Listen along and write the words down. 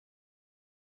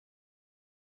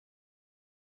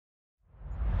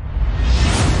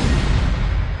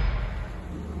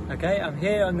Okay, I'm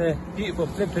here on the beautiful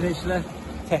Flint Peninsula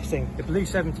testing the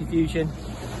BlueSeventy Fusion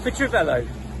for Trivelo.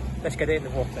 Let's get it in the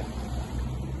water.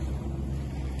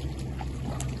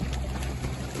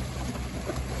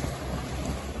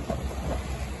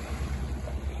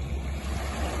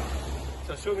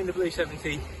 So I've swum in the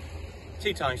BlueSeventy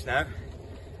 2 times now.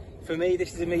 For me,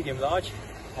 this is a medium large.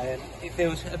 It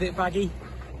feels a bit baggy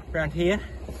around here,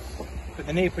 but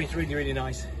the neoprene's really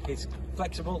nice. It's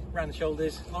flexible around the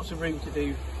shoulders, lots of room to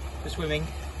do the swimming,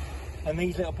 and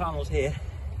these little panels here,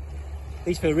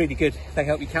 these feel really good. They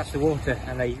help you catch the water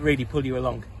and they really pull you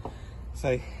along.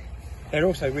 So they're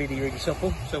also really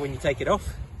supple, so when you take it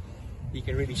off you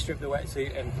can really strip the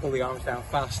wetsuit and pull the arms down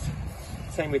fast.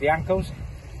 Same with the ankles,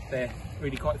 they're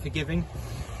really quite forgiving,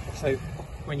 so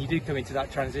when you do come into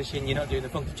that transition you're not doing the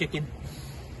funky chicken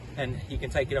and you can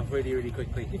take it off really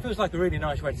quickly. It feels like a really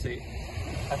nice wetsuit.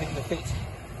 I think the fit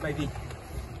maybe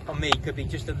on me could be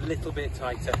just a little bit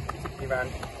tighter,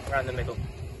 around the middle.